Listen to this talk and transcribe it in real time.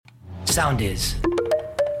Soundis.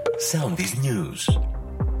 Soundis News.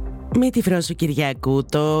 Με τη φράση Κυριακού,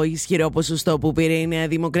 το ισχυρό ποσοστό που πήρε η Νέα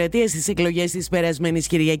Δημοκρατία στις εκλογές της περασμένης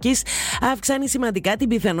Κυριακής αυξάνει σημαντικά την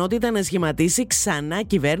πιθανότητα να σχηματίσει ξανά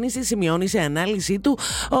κυβέρνηση, σημειώνει σε ανάλυση του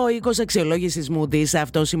ο οίκος αξιολόγησης Moody's.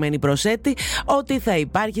 Αυτό σημαίνει, προσέτη, ότι θα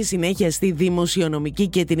υπάρχει συνέχεια στη δημοσιονομική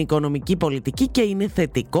και την οικονομική πολιτική και είναι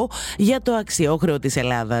θετικό για το αξιόχρεο της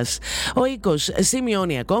Ελλάδας. Ο οίκος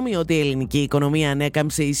σημειώνει ακόμη ότι η ελληνική οικονομία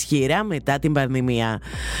ανέκαμψε ισχυρά μετά την πανδημία.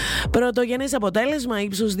 Πρωτογενές αποτέλεσμα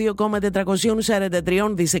ύψους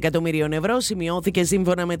 2,443 δισεκατομμυρίων ευρώ σημειώθηκε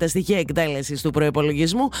σύμφωνα με τα στοιχεία εκτέλεσης του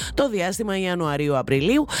προϋπολογισμού το διάστημα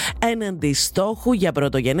Ιανουαρίου-Απριλίου, έναντι στόχου για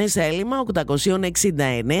πρωτογενές έλλειμμα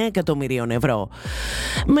 869 εκατομμυρίων ευρώ.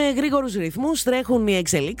 Με γρήγορους ρυθμούς τρέχουν οι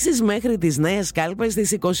εξελίξεις μέχρι τις νέες κάλπες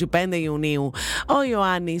στις 25 Ιουνίου. Ο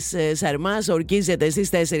Ιωάννης Σαρμάς ορκίζεται στις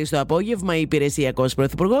 4 το απόγευμα υπηρεσιακός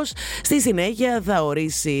πρωθυπουργός. Στη συνέχεια θα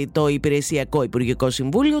ορίσει το Υπηρεσιακό Υπουργικό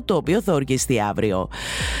Συμβούλιο, το οποίο θα ορκιστεί αύριο.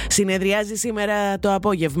 Συνεδριάζει σήμερα το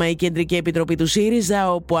απόγευμα η Κεντρική Επιτροπή του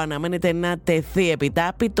ΣΥΡΙΖΑ, όπου αναμένεται να τεθεί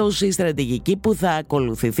επιτάπητος η στρατηγική που θα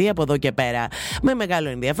ακολουθηθεί από εδώ και πέρα. Με μεγάλο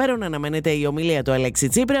ενδιαφέρον αναμένεται η ομιλία του Αλέξη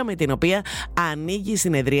Τσίπρα, με την οποία ανοίγει η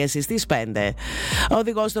συνεδρίαση στις 5. Ο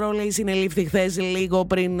οδηγός τρόλεϊ συνελήφθη χθες λίγο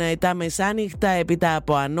πριν τα μεσάνυχτα έπειτα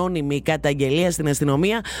από ανώνυμη καταγγελία στην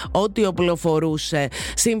αστυνομία ότι οπλοφορούσε.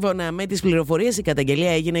 Σύμφωνα με τις πληροφορίες, η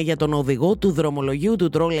καταγγελία έγινε για τον οδηγό του δρομολογίου του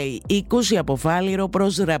τρόλεϊ 20 από Φάληρο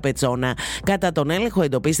προς Ραπετσόνα. Κατά τον έλεγχο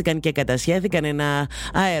εντοπίστηκαν και κατασχέθηκαν ένα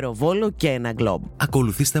αεροβόλο και ένα γκλόμπ.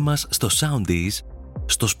 Ακολουθήστε μας στο Soundis,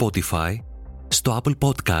 στο Spotify, στο Apple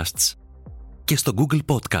Podcasts και στο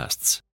Google Podcasts.